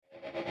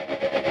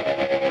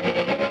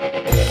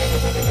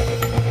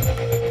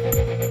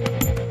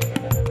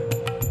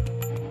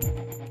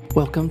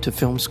Welcome to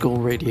Film School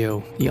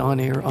Radio, the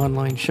on-air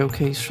online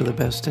showcase for the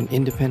best in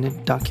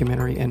independent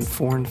documentary and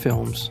foreign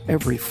films,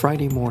 every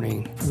Friday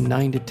morning from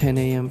 9 to 10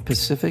 a.m.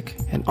 Pacific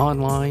and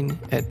online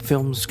at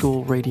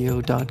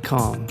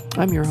filmschoolradio.com.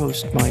 I'm your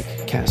host,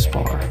 Mike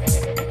Kaspar.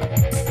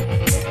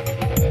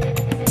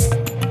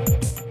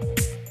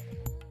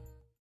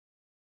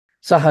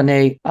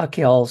 Zayne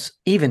Akyol's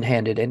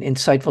even-handed and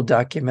insightful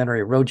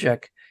documentary,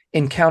 Rojek,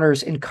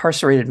 encounters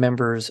incarcerated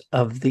members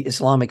of the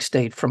Islamic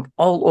State from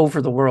all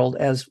over the world,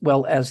 as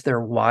well as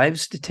their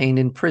wives detained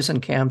in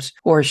prison camps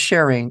who are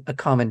sharing a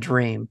common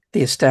dream,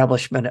 the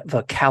establishment of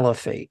a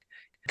caliphate.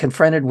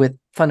 Confronted with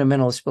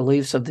fundamentalist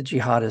beliefs of the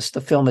jihadists, the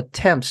film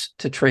attempts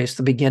to trace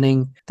the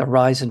beginning, the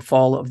rise and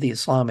fall of the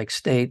Islamic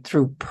State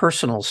through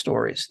personal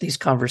stories. These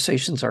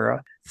conversations are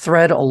a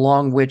thread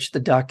along which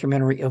the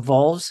documentary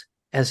evolves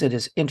as it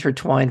is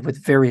intertwined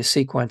with various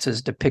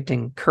sequences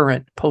depicting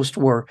current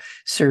post-war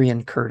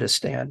Syrian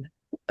Kurdistan.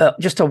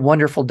 Just a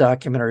wonderful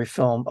documentary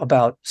film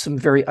about some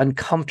very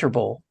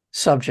uncomfortable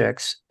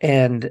subjects.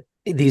 And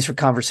these are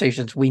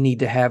conversations we need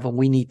to have, and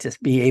we need to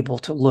be able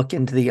to look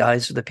into the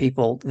eyes of the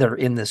people that are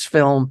in this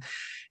film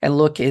and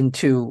look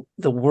into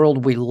the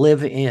world we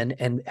live in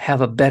and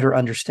have a better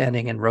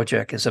understanding. And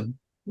Rojek is a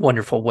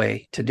wonderful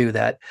way to do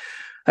that.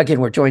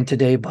 Again, we're joined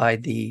today by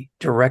the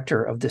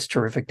director of this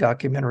terrific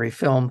documentary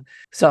film,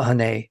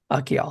 Zayne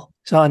Akyol.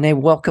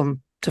 Zayne,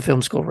 welcome to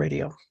Film School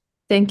Radio.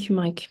 Thank you,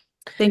 Mike.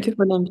 Thank you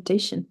for the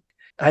invitation.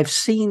 I've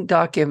seen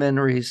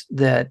documentaries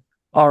that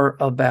are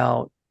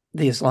about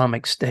the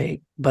Islamic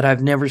State, but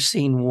I've never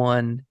seen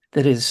one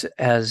that is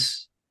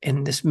as,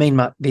 and this may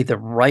not be the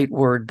right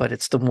word, but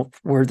it's the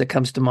word that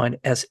comes to mind,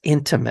 as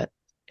intimate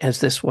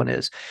as this one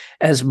is,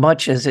 as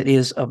much as it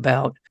is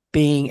about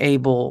being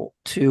able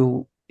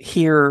to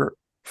hear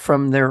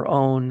from their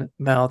own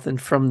mouth and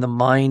from the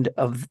mind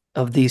of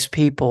these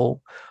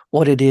people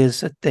what it is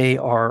that they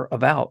are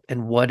about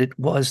and what it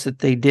was that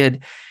they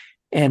did.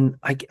 And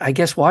I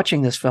guess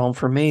watching this film,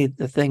 for me,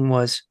 the thing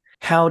was,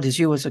 how did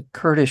you as a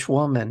Kurdish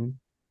woman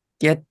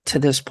get to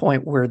this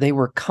point where they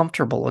were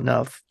comfortable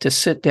enough to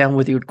sit down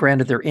with you?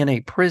 Granted, they're in a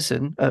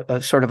prison,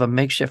 a sort of a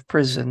makeshift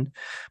prison,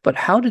 but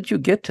how did you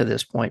get to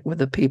this point with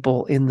the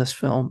people in this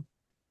film?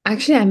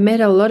 Actually, I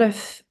met a lot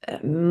of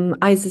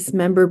ISIS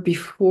members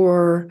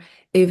before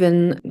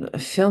even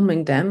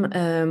filming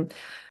them.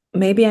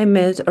 Maybe I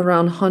met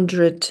around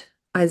 100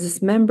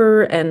 ISIS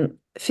members, and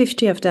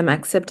 50 of them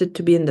accepted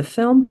to be in the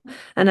film.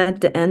 And at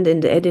the end,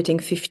 in the editing,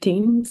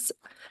 15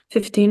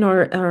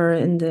 are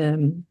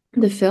in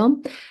the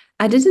film.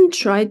 I didn't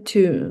try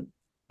to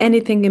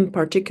anything in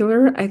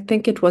particular. I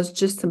think it was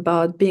just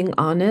about being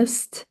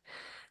honest,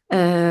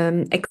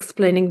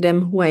 explaining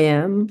them who I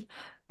am,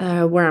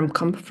 where I'm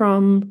come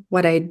from,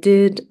 what I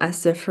did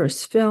as the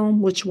first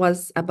film, which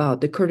was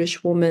about the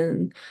Kurdish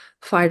women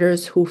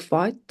fighters who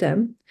fought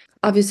them.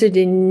 Obviously,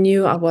 they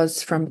knew I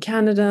was from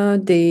Canada.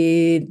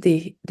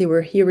 They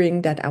were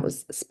hearing that I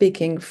was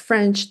speaking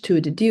French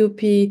to the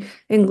DOP,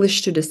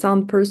 English to the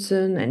sound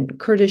person, and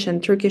Kurdish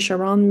and Turkish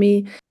around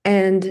me.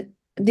 And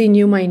they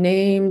knew my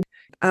name.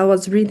 I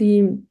was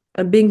really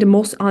being the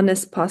most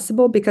honest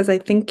possible, because I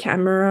think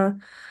camera,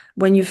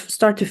 when you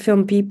start to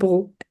film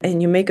people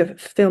and you make a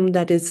film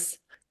that is,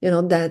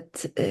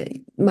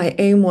 my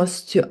aim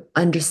was to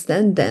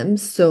understand them.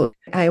 So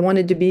I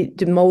wanted to be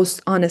the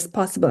most honest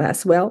possible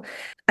as well.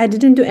 I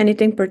didn't do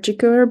anything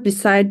particular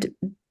beside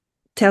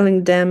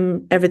telling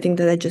them everything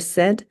that I just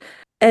said.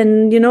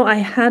 And, I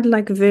had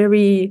like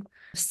very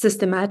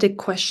systematic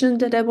questions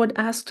that I would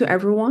ask to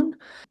everyone.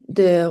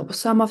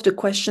 Some of the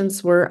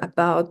questions were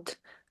about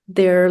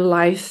their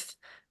life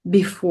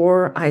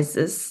before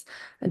ISIS,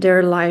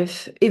 their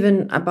life,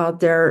 even about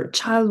their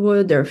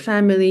childhood, their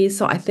family.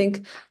 So I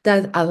think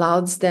that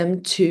allows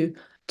them to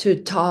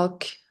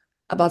talk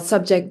about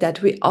subject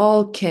that we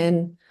all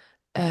can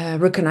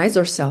recognize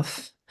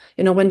ourselves.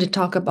 When they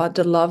talk about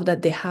the love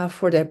that they have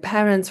for their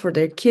parents, for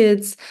their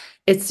kids,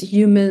 it's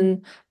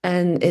human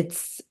and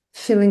it's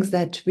feelings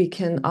that we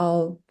can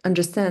all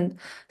understand.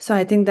 So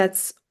I think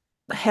that's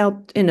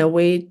helped in a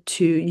way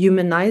to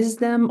humanize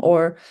them,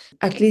 or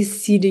at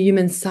least see the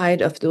human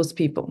side of those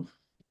people.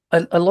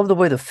 I love the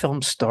way the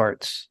film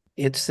starts.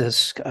 It's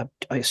this,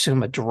 I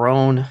assume, a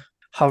drone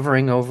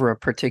hovering over a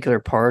particular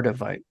part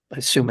of, I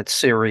assume it's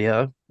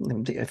Syria.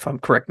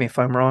 Correct me if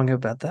I'm wrong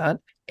about that.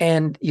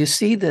 And you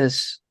see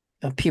this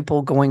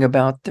people going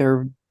about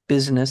their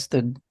business,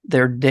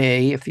 their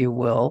day, if you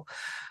will.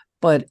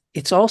 But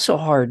it's also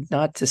hard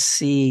not to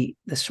see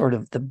the sort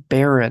of the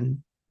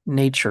barren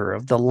nature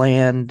of the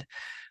land.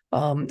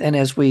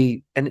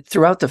 And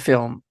throughout the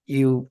film,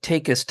 you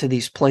take us to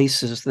these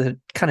places that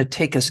kind of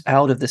take us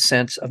out of the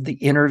sense of the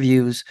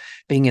interviews,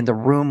 being in the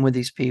room with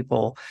these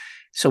people.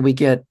 So we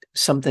get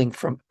something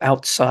from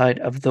outside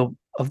of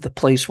the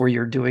place where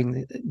you're doing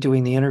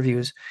the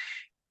interviews.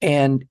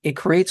 And it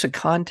creates a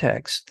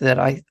context that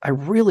I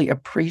really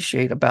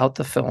appreciate about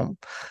the film,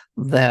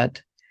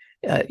 that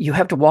you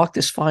have to walk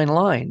this fine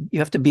line. You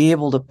have to be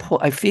able to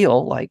I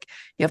feel like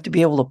you have to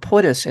be able to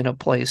put us in a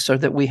place so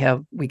that we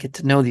get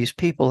to know these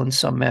people in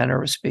some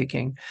manner of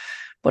speaking.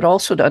 but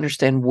also to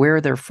understand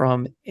where they're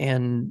from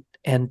and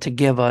to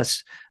give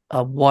us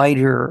a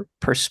wider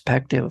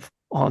perspective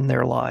on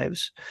their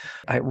lives.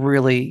 I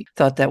really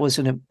thought that was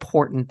an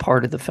important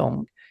part of the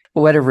film,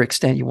 whatever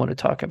extent you want to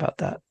talk about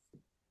that.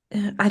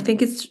 I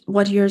think it's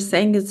what you're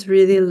saying is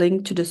really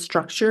linked to the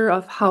structure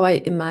of how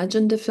I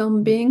imagined the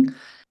film being.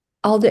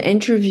 All the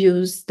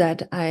interviews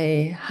that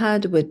I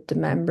had with the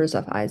members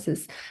of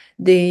ISIS,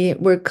 they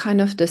were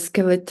kind of the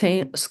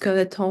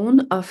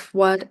skeleton of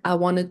what I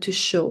wanted to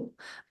show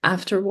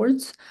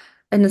afterwards,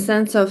 in the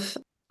sense of,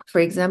 for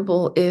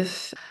example,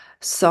 if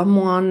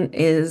someone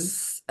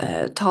is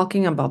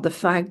talking about the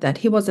fact that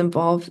he was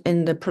involved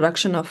in the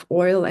production of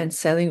oil and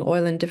selling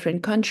oil in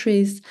different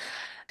countries,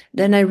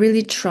 then I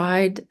really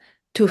tried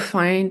to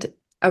find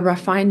a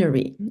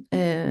refinery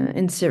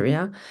in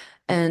Syria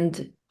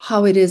and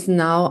how it is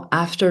now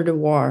after the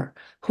war.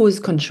 Who is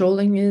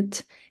controlling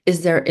it?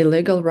 Is there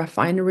illegal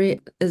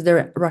refinery? Is there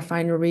a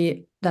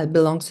refinery that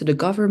belongs to the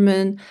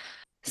government?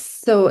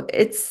 So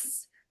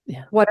it's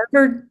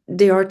whatever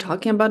they are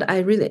talking about,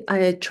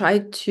 I try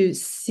to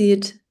see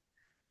it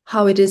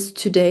how it is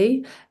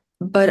today,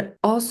 but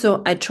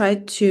also I try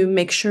to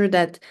make sure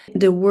that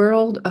the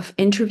world of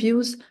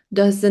interviews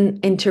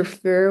doesn't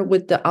interfere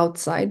with the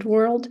outside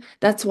world.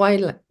 That's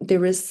why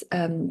there is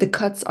the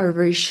cuts are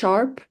very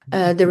sharp.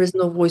 There is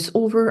no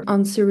voiceover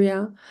on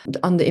Syria,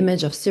 on the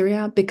image of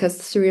Syria, because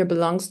Syria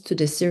belongs to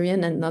the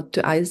Syrian and not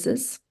to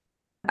ISIS.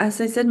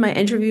 As I said, my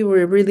interview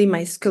were really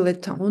my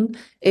skeleton.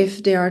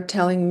 If they are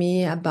telling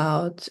me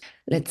about,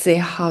 let's say,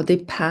 how they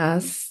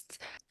passed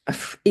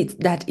it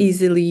that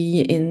easily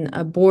in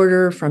a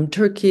border from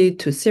Turkey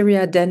to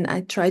Syria, then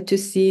I try to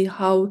see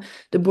how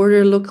the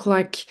border looked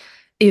like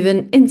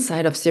even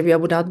inside of Syria,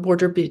 without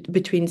border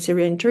between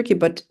Syria and Turkey,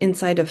 but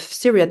inside of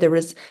Syria, there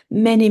is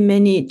many,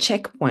 many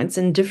checkpoints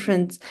and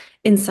different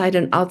inside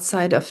and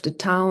outside of the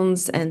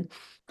towns. And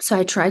so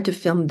I try to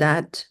film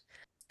that.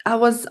 I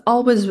was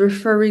always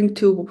referring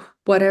to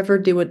whatever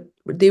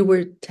they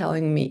were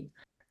telling me.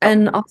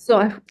 And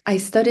also I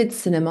studied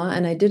cinema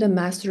and I did a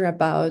master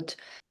about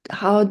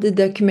how the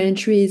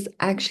documentary is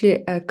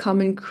actually a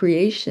common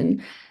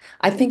creation.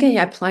 I think I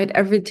applied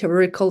every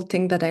theoretical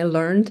thing that I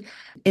learned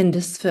in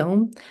this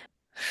film.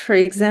 For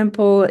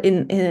example,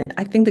 in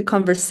I think the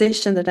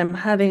conversation that I'm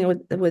having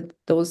with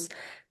those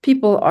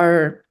people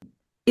are,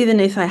 even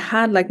if I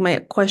had like my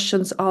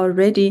questions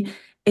already,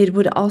 it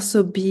would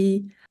also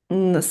be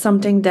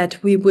something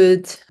that we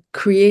would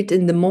create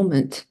in the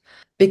moment,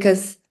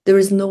 because there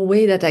is no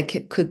way that I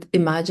could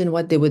imagine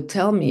what they would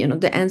tell me.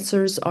 The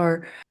answers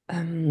are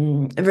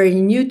very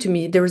new to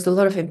me. There was a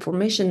lot of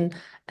information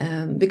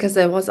because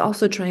I was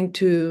also trying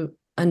to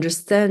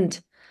understand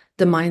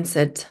the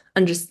mindset,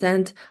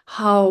 understand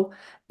how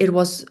it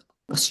was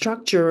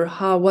structured,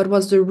 what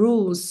was the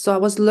rules. So I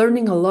was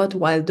learning a lot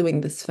while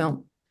doing this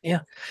film.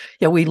 Yeah.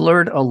 We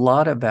learned a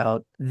lot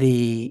about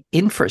the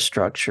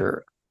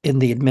infrastructure in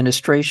the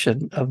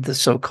administration of the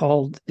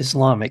so-called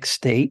Islamic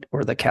State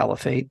or the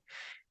caliphate.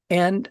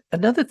 And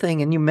another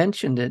thing, and you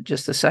mentioned it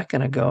just a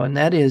second ago, and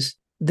that is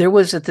there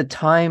was at the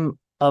time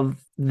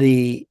of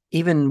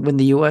even when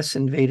the US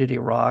invaded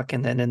Iraq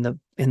and then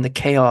in the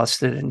chaos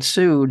that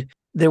ensued,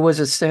 there was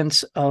a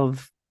sense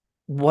of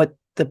what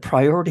the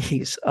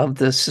priorities of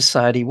the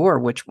society were,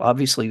 which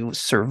obviously was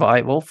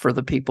survival for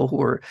the people who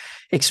were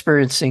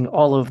experiencing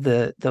all of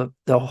the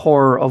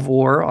horror of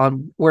war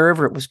on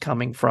wherever it was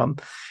coming from,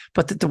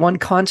 but that the one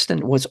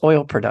constant was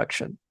oil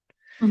production,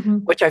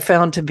 which I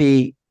found to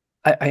be,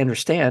 I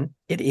understand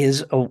it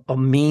is a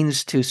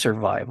means to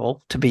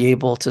survival, to be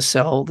able to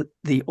sell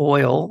the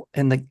oil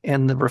and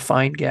the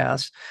refined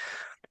gas.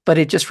 But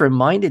it just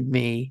reminded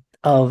me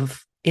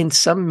of, in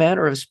some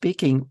manner of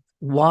speaking,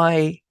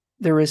 why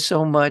there is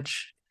so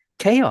much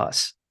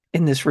chaos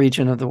in this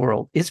region of the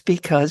world. It's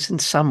because, in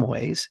some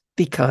ways,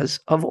 because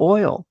of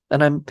oil.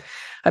 And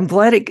I'm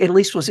glad it at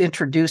least was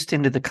introduced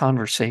into the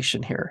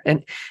conversation here.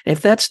 And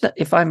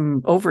if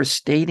I'm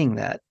overstating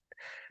that,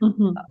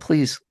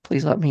 please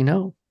let me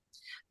know.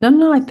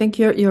 No, I think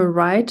you're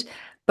right.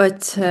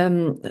 But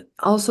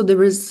also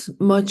there is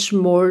much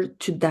more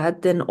to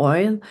that than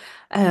oil.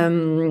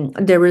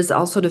 There is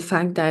also the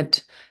fact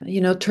that,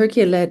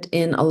 Turkey let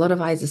in a lot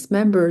of ISIS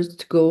members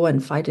to go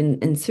and fight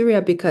in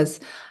Syria because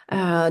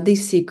they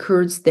see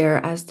Kurds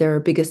there as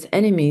their biggest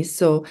enemies.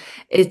 So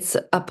it's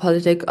a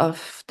politic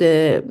of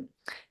the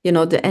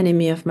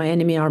enemy of my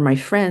enemy are my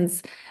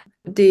friends.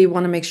 They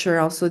want to make sure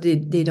also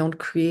they don't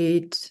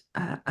create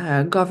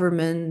a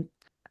government,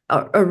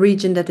 a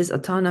region that is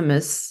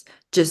autonomous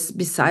just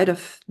beside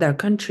of their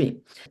country.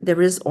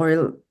 There is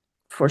oil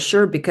for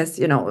sure, because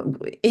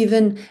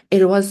even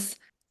it was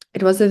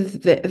a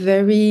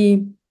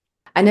very,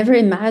 I never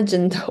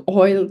imagined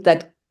oil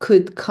that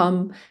could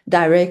come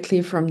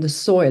directly from the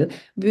soil.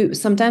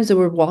 Sometimes we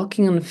were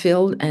walking on the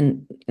field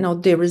and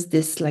there was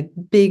this like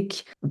big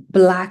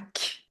black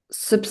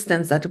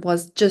substance that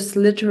was just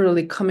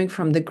literally coming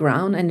from the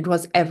ground, and it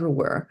was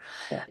everywhere.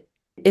 Yeah.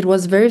 It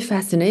was very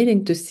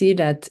fascinating to see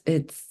that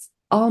it's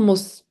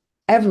almost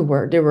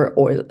everywhere there were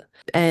oil.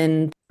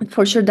 And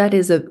for sure, that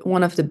is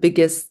one of the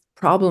biggest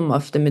problem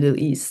of the Middle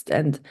East,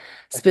 and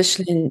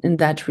especially in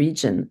that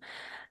region.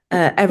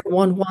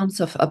 Everyone wants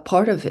a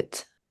part of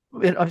it.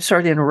 I'm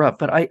sorry to interrupt,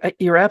 but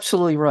you're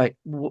absolutely right.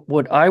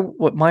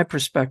 What my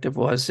perspective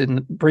was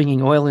in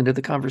bringing oil into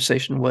the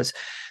conversation was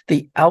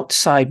the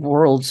outside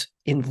world's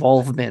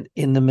involvement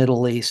in the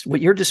Middle East.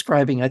 What you're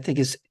describing, I think,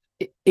 is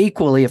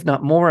equally, if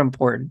not more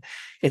important.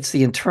 It's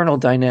the internal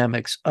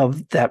dynamics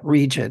of that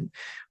region: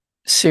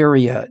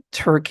 Syria,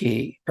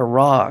 Turkey,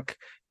 Iraq,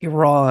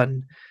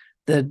 Iran,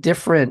 the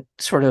different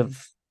sort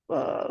of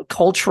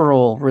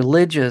cultural,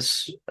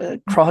 religious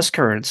cross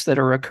currents that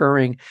are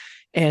occurring.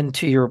 And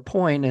to your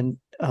point, and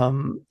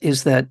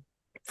is that,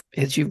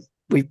 as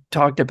we've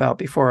talked about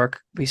before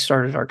we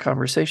started our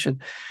conversation,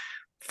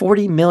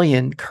 40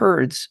 million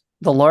Kurds,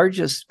 the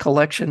largest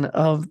collection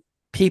of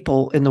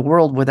people in the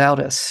world without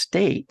a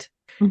state,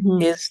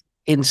 is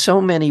in so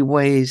many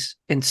ways,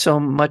 in so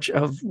much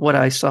of what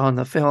I saw in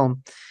the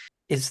film,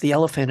 is the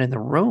elephant in the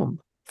room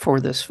for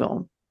this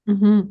film.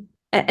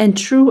 And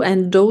true,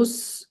 and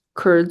those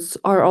Kurds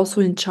are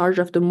also in charge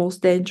of the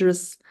most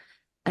dangerous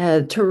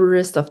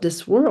terrorist of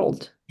this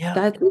world. Yeah.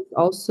 That is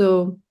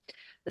also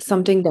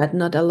something that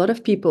not a lot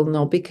of people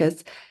know,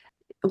 because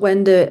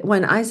when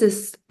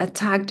ISIS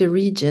attacked the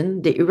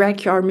region, the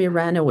Iraqi army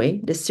ran away,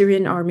 the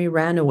Syrian army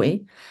ran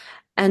away,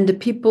 and the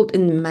people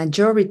in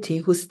majority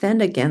who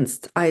stand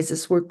against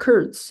ISIS were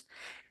Kurds.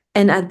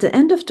 And at the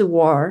end of the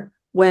war,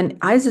 when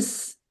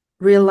ISIS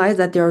realized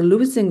that they are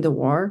losing the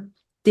war,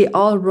 they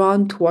all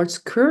run towards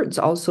Kurds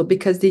also,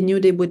 because they knew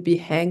they would be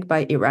hanged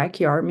by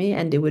Iraqi army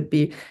and they would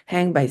be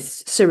hanged by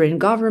Syrian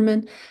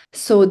government.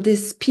 So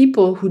these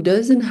people who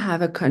doesn't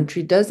have a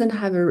country, doesn't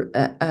have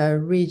a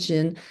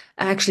region,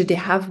 actually they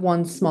have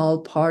one small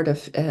part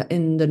of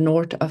in the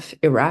north of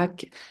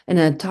Iraq, an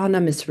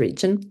autonomous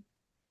region.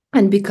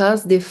 And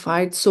because they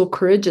fight so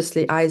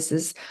courageously,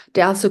 ISIS,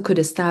 they also could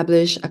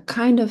establish a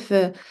kind of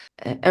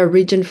a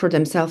region for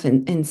themselves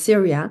in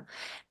Syria.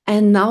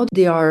 And now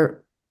they are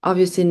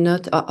obviously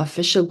not an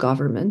official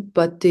government,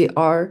 but they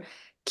are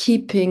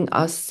keeping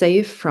us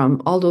safe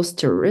from all those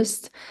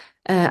terrorists.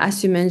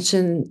 As you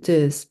mentioned,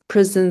 the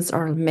prisons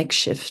are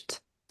makeshift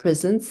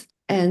prisons.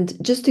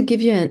 And just to give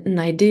you an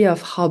idea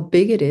of how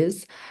big it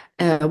is,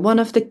 one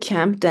of the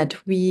camp that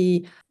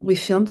we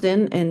filmed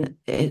in, and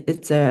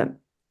it's a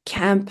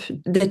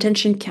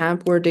detention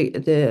camp where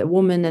the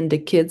women and the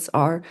kids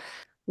are.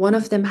 One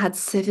of them had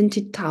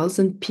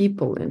 70,000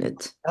 people in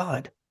it.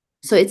 God.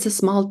 So it's a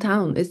small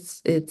town.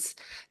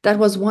 That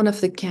was one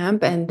of the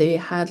camp, and they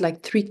had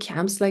like 3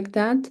 camps like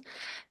that,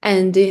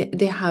 and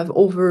they have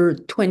over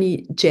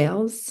 20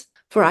 jails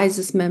for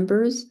ISIS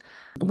members.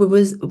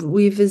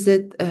 We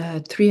visit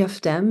 3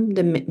 of them.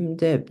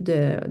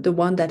 The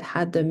one that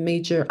had the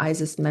major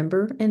ISIS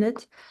member in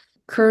it.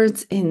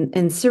 Kurds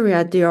in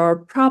Syria, they are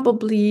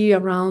probably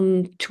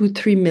around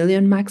 2-3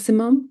 million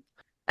maximum.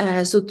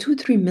 So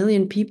 2-3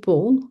 million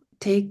people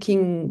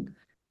taking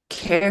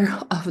care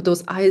of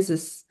those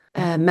ISIS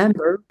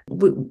members,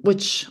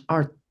 which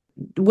are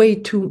way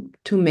too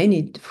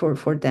many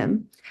for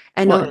them,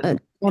 and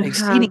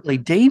exceedingly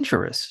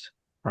dangerous,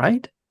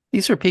 right?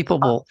 These are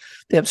people.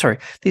 I'm sorry.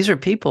 These are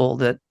people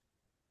that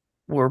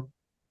were,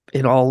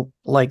 in all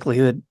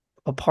likelihood,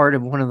 a part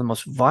of one of the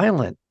most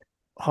violent.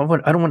 I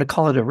don't want to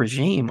call it a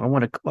regime. I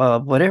want to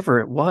whatever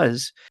it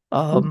was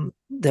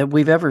that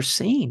we've ever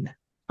seen.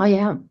 Oh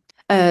yeah,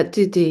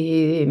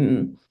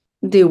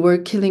 they were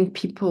killing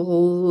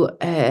people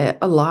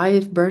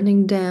alive,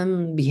 burning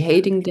them,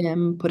 beheading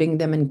them, putting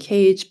them in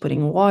cage,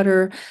 putting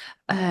water,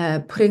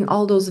 putting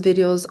all those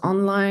videos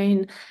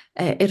online.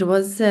 It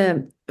was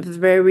a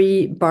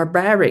very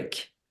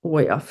barbaric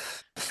way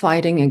of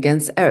fighting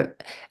against,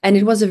 and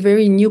it was a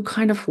very new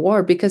kind of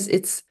war, because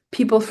it's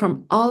people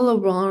from all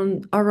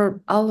around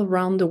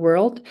the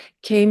world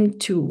came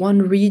to one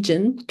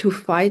region to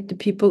fight the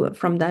people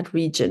from that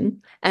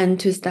region and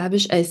to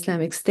establish an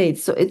Islamic State.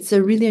 So it's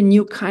a really a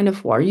new kind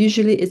of war.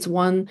 Usually it's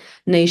one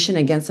nation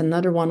against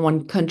another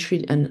one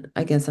country and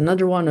against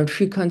another one, or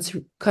 3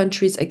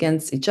 countries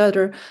against each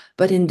other.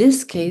 But in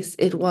this case,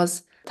 it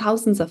was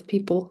thousands of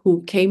people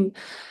who came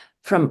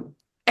from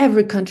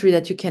every country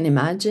that you can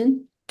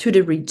imagine to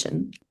the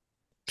region.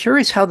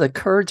 Curious how the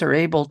Kurds are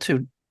able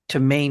to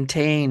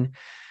maintain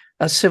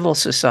a civil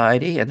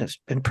society, and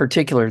in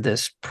particular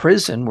this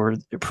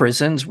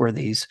prisons where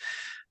these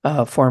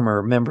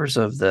former members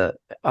of the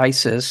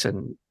ISIS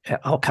and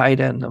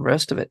Al-Qaeda and the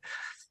rest of it.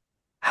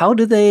 How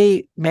do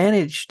they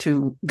manage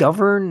to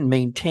govern,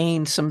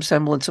 maintain some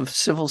semblance of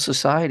civil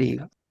society?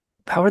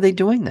 How are they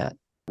doing that?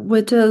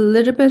 With a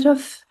little bit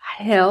of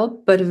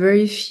help, but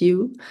very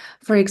few.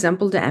 For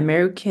example, the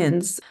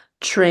Americans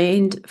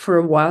trained for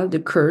a while the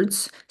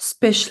Kurds,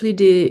 especially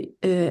the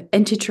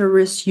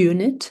anti-terrorist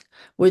unit,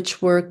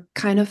 which were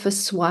kind of a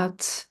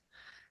SWAT,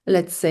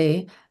 let's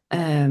say,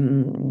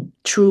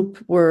 troop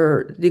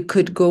where they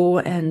could go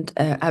and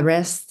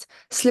arrest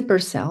sleeper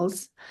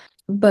cells.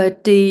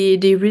 but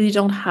they really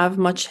don't have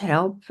much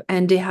help,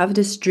 and they have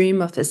this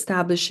dream of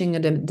establishing a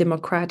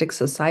democratic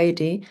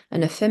society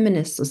and a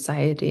feminist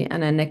society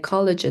and an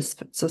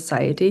ecologist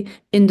society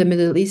in the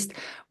Middle East,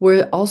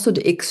 where also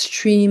the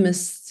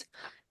extremist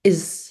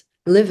is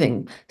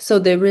living. So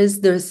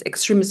there's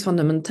extremist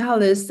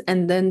fundamentalists,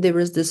 and then there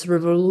is this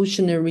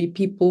revolutionary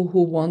people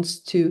who wants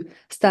to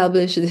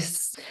establish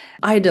this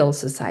ideal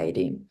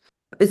society.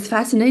 It's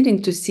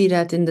fascinating to see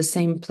that in the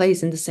same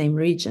place, in the same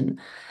region.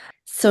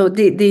 So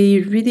they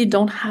really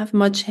don't have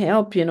much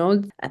help, you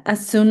know.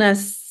 As soon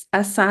as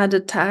Assad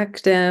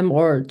attacked them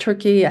or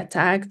Turkey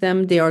attacked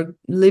them, they are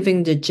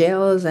leaving the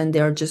jails and they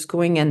are just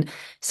going and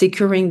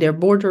securing their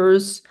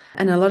borders.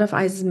 And a lot of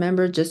ISIS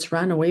members just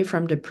ran away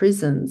from the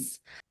prisons.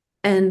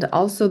 And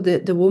also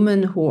the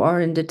women who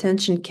are in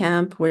detention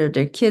camp where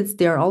their kids,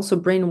 they are also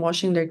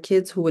brainwashing their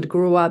kids who would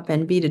grow up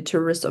and be the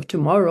terrorists of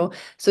tomorrow.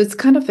 So it's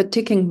kind of a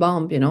ticking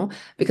bomb, you know,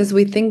 because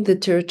we think the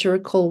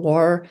territorial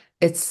war,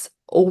 it's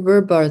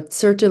over, but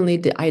certainly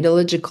the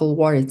ideological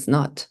war, it's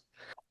not.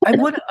 I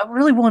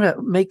really want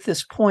to make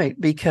this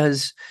point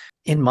because,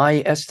 in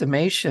my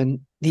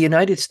estimation, the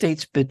United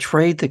States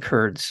betrayed the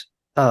Kurds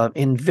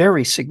in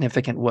very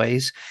significant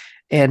ways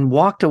and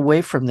walked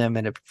away from them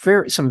in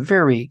some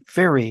very,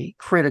 very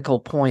critical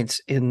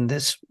points in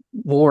this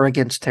war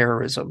against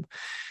terrorism.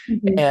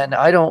 Mm-hmm. And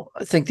I don't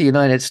think the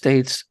United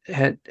States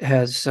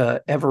has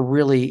ever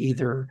really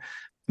either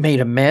made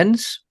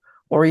amends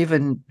or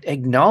even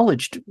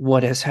acknowledged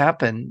what has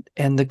happened.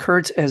 And the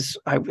Kurds, as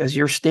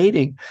you're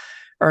stating,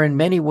 are in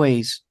many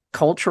ways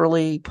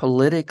culturally,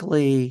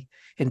 politically,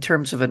 in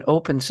terms of an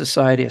open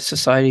society, a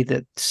society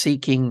that's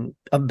seeking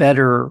a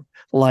better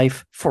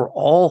life for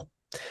all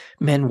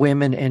men,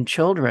 women, and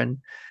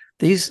children.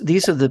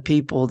 These are the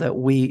people that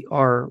we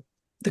are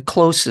the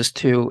closest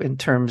to in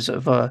terms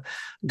of a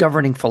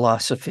governing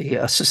philosophy,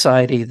 a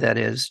society that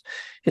is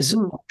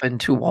open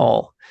to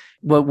all.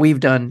 What we've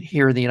done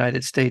here in the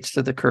United States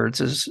to the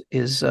Kurds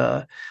is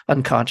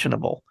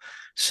unconscionable.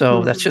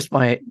 So that's just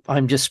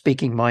I'm just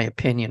speaking my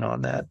opinion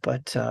on that.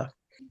 But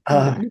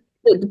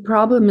the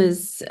problem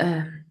is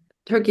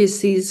Turkey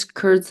sees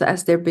Kurds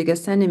as their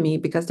biggest enemy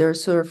because they're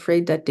so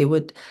afraid that they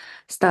would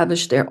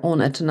establish their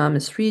own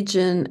autonomous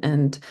region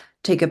and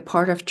take a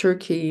part of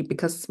Turkey,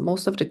 because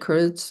most of the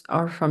Kurds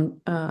are from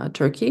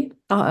Turkey.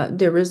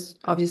 There is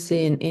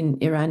obviously in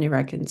Iran,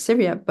 Iraq, and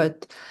Syria,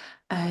 but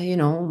you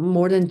know,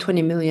 more than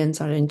 20 million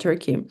are in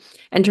Turkey,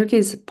 and Turkey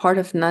is part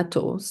of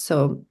NATO.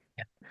 So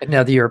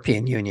now the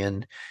European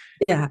Union.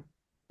 Yeah,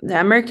 the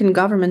American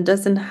government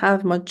doesn't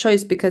have much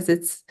choice because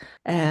it's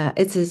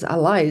his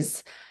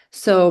allies.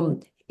 So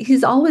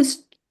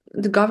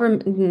the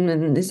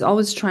government is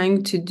always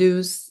trying to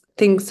do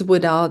things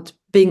without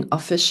being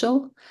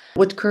official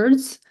with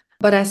Kurds.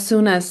 But as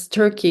soon as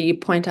Turkey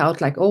point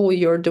out like, oh,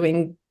 you're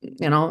doing,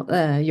 you know,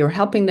 you're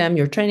helping them,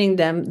 you're training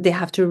them, they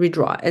have to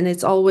redraw. And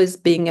it's always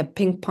being a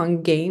ping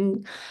pong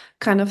game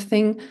kind of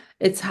thing.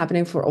 It's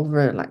happening for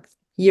over like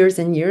years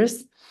and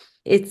years.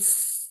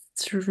 It's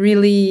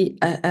really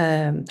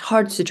a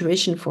hard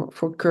situation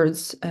for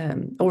Kurds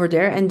over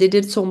there. And they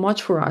did so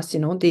much for us, you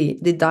know, they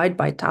died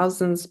by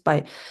thousands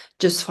by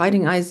just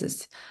fighting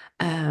ISIS.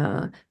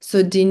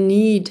 So they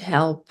need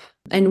help,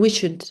 and we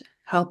should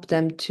help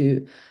them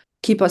to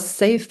keep us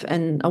safe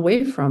and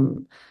away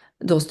from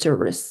those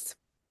terrorists.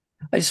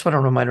 I just want to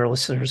remind our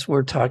listeners,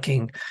 we're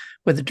talking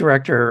with the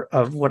director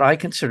of what I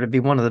consider to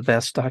be one of the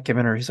best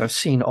documentaries I've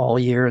seen all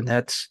year, and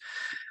that's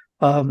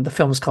the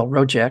film is called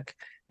Rojek.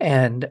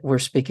 And we're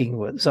speaking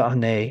with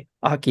Zayne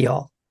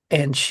Akyol,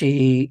 and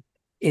she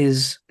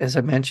is, as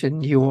I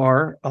mentioned,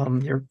 you're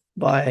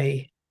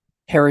by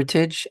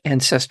heritage,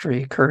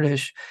 ancestry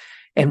Kurdish,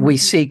 and we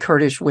see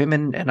Kurdish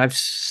women, and I've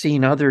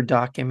seen other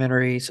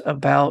documentaries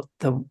about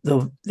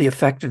the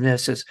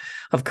effectiveness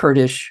of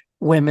Kurdish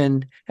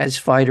women as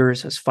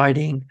fighters, as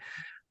fighting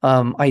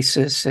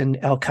ISIS and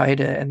Al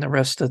Qaeda and the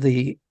rest of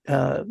the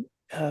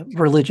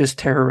religious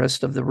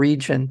terrorists of the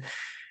region,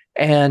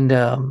 and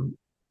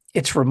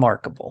it's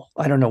remarkable.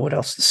 I don't know what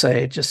else to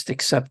say, just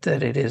except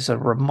that it is a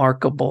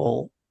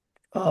remarkable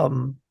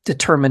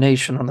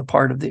determination on the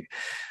part of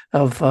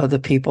the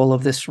people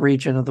of this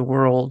region of the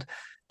world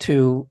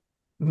to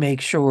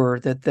make sure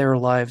that their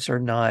lives are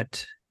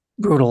not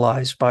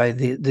brutalized by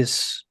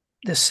this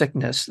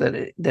sickness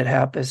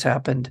that has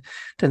happened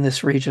in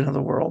this region of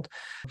the world.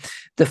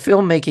 The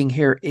filmmaking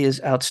here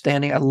is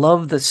outstanding. I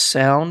love the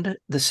sound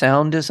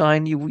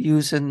design you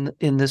use in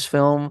this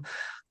film,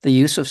 the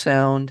use of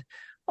sound.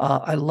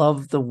 I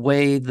love the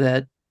way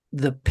that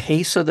the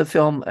pace of the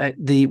film,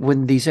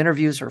 when these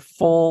interviews are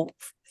full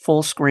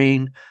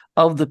screen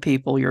of the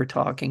people you're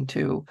talking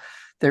to,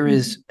 there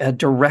is a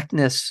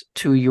directness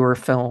to your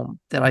film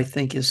that I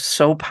think is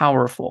so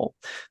powerful.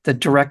 The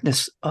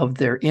directness of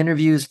their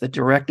interviews, the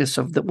directness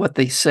of what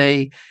they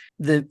say,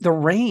 the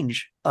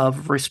range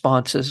of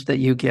responses that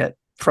you get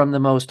from the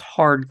most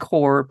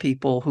hardcore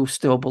people who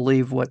still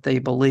believe what they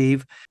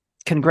believe.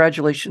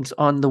 Congratulations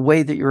on the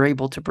way that you're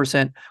able to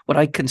present what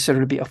I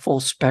consider to be a full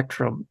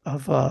spectrum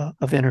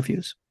of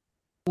interviews.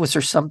 Was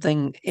there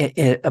something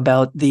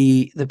about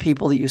the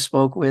people that you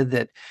spoke with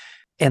that,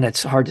 and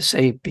it's hard to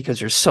say because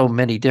there's so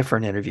many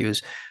different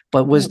interviews,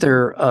 but was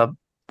there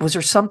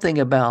something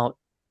about,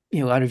 I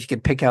don't know if you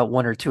could pick out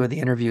one or two of the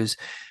interviews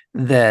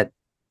that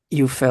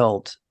you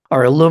felt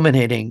are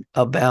illuminating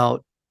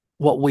about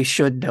what we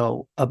should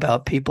know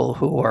about people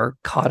who are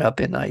caught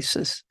up in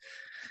ISIS?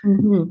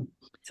 Mm-hmm.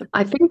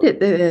 I think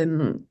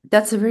that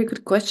that's a very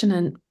good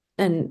question,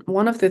 and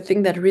one of the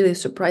things that really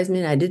surprised me,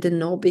 and I didn't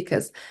know,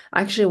 because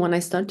actually when I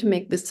started to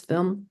make this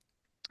film,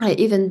 I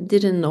even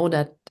didn't know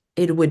that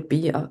it would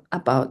be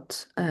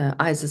about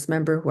ISIS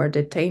members who are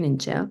detained in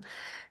jail.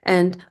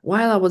 And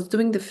while I was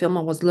doing the film,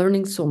 I was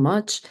learning so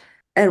much.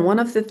 And one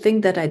of the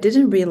things that I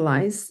didn't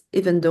realize,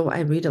 even though I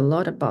read a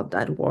lot about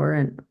that war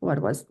and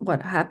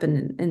what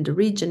happened in the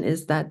region,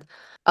 is that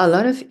a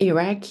lot of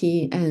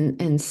Iraqi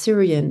and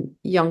Syrian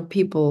young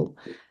people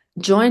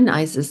joined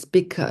ISIS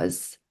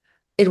because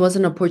it was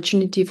an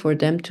opportunity for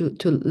them to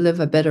live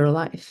a better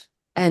life.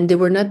 And they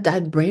were not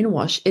that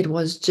brainwashed. It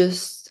was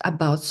just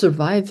about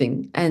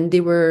surviving. And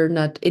they were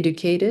not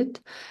educated.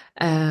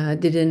 They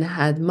didn't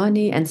have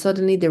money. And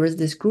suddenly there was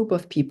this group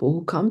of people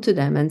who come to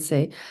them and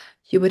say,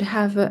 you would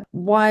have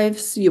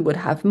wives, you would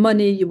have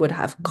money, you would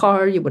have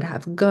car, you would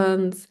have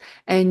guns,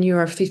 and you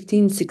are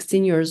 15,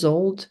 16 years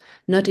old,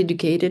 not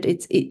educated.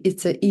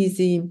 It's an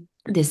easy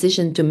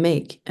decision to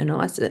make,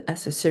 as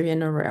a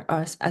Syrian or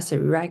as an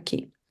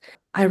Iraqi.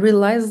 I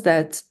realized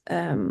that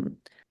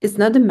it's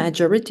not the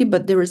majority,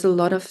 but there is a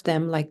lot of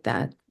them like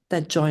that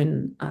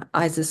join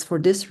ISIS for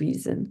this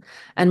reason.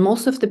 And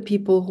most of the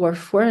people who are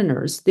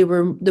foreigners, they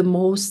were the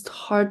most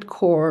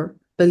hardcore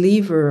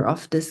believer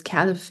of this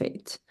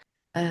caliphate.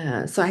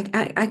 So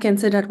I can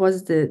say that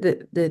was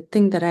the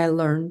thing that I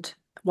learned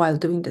while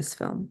doing this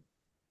film.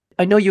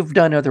 I know you've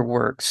done other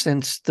work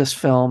since this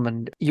film,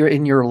 and you're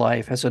in your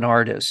life as an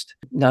artist,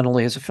 not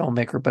only as a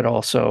filmmaker, but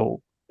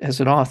also as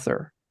an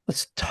author.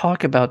 Let's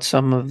talk about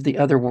some of the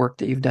other work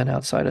that you've done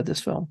outside of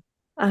this film.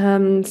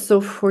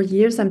 So for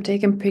years, I'm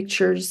taking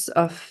pictures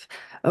of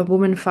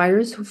women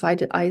fighters who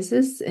fight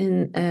ISIS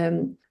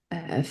in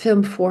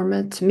film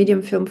format,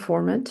 medium film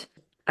format.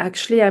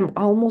 Actually, I'm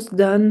almost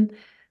done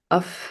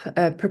of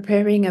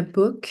preparing a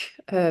book,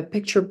 a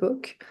picture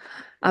book,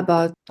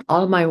 about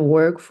all my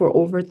work for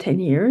over 10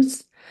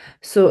 years.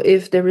 So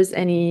if there is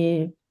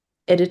any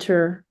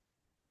editor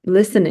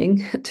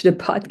listening to the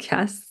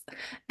podcast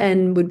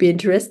and would be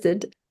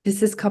interested,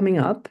 this is coming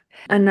up.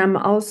 And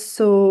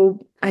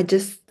I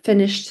just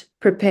finished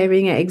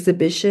preparing an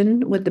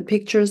exhibition with the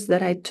pictures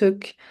that I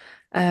took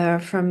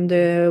from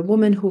the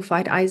women who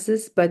fight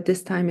ISIS, but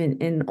this time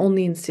in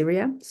only in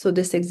Syria. So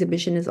this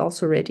exhibition is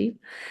also ready.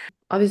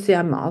 Obviously,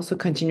 I'm also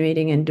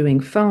continuing and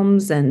doing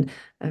films, and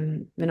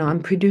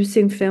I'm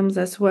producing films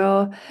as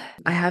well.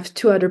 I have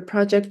 2 other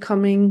projects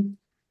coming.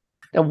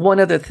 And one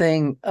other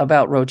thing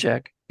about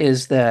Rojek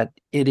is that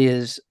it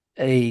is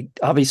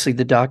obviously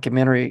the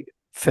documentary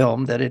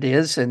film that it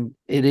is, and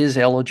it is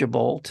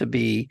eligible to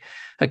be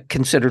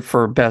considered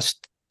for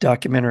Best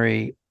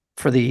Documentary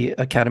for the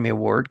Academy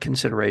Award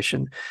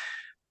consideration.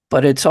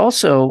 But it's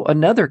also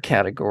another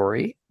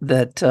category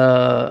that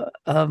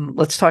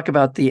let's talk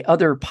about the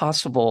other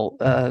possible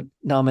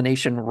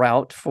nomination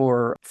route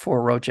for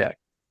Rojek.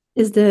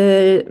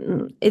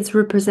 It's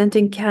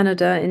representing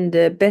Canada in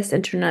the Best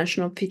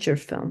International Feature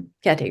Film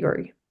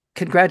category.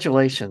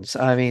 Congratulations!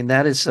 I mean,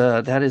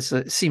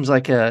 that seems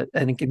like an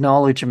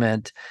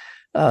acknowledgement,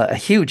 a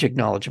huge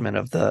acknowledgement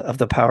of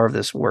the power of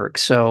this work.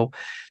 So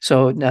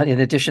not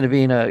in addition to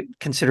being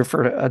considered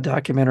for a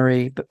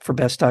documentary, but for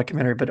Best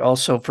Documentary, but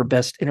also for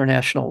Best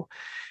International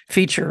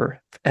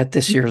Feature at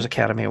this year's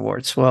Academy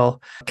Awards.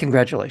 Well,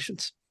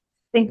 congratulations!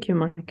 Thank you,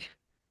 Mike.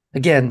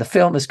 Again, the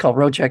film is called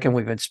Rojek, and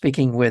we've been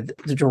speaking with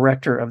the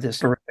director of this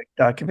terrific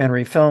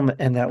documentary film,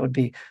 and that would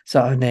be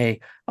Zayne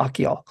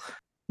Akyol.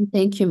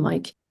 Thank you,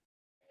 Mike.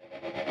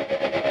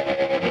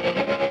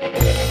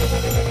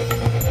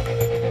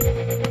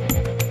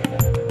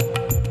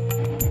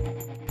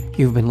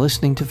 You've been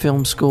listening to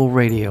Film School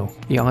Radio,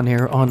 the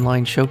on-air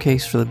online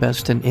showcase for the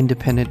best in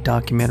independent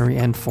documentary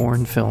and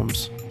foreign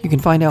films. You can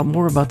find out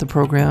more about the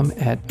program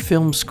at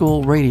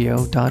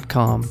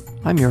filmschoolradio.com.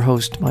 I'm your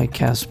host, Mike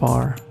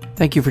Kaspar.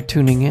 Thank you for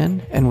tuning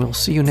in, and we'll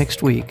see you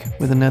next week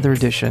with another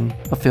edition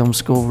of Film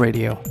School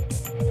Radio.